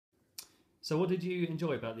So what did you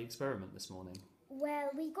enjoy about the experiment this morning? Well,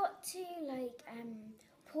 we got to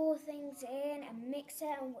pour things in and mix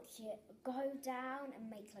it and watch it go down and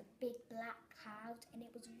make like big black clouds, and it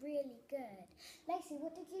was really good. Lacey,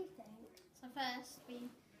 what did you think? So first we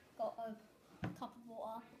got a cup of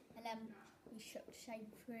water and then we shook the shaving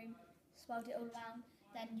cream, swirled it all around.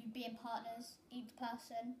 Then you'd be in partners, each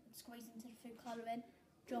person would squeeze into the food colouring,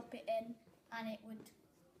 drop it in, and it would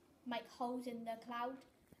make holes in the cloud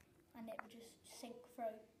and it would just sink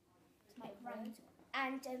through to make rain.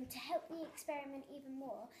 And to help the experiment even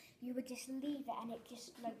more, you would just leave it and it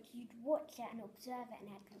just you'd watch it and observe it and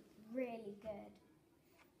it'd look really good.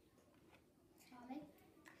 Charlie?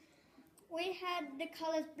 We had the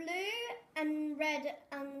colours blue and red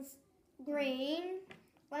and green.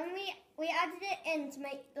 When we added it in to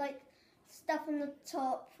make like stuff on the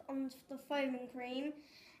top on the foaming cream,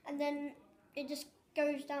 and then it just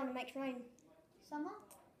goes down and makes rain. Summer?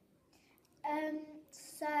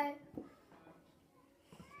 So,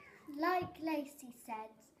 like Lacey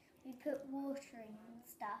said, we put water in and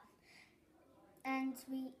stuff, and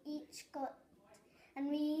we each got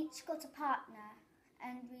a partner,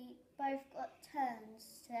 and we both got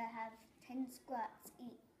turns to have 10 squirts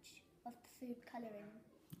each of the food colouring.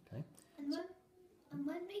 Okay. And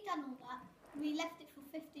when we done all that, we left it for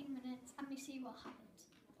 15 minutes and we see what happened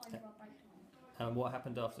over our break time. And what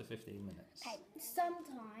happened after 15 minutes? Okay,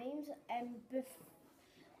 sometimes,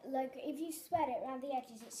 if you spread it around the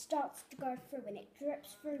edges, it starts to go through and it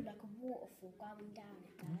drips through like a waterfall going down.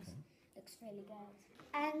 It does. Okay. Looks really good.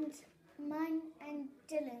 And mine and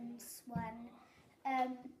Dylan's one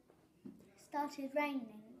started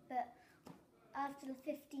raining, but after the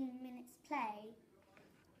 15 minutes play,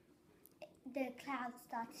 the clouds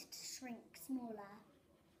started to shrink smaller.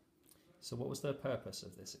 So what was the purpose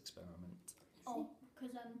of this experiment? Oh,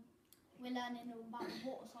 because we're learning all about the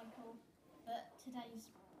water cycle, but today's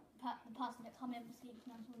the person that come in was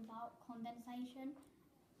teaching us all about condensation.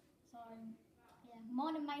 So yeah,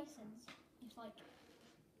 mine and Mason's, it's like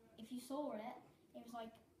if you saw it, it was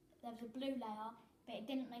like there was a blue layer, but it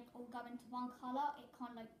didn't all go into one colour. It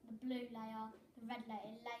kind of like the blue layer, the red layer,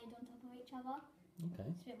 it layered on top of each other.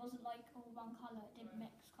 Okay. So it wasn't like all one colour. It didn't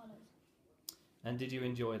mix colours. And did you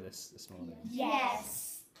enjoy this morning?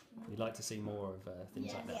 Yes. You'd like to see more of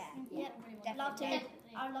things like that? Yeah. Really Love to.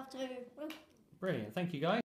 Definitely. I'd love to. Brilliant. Thank you, guys.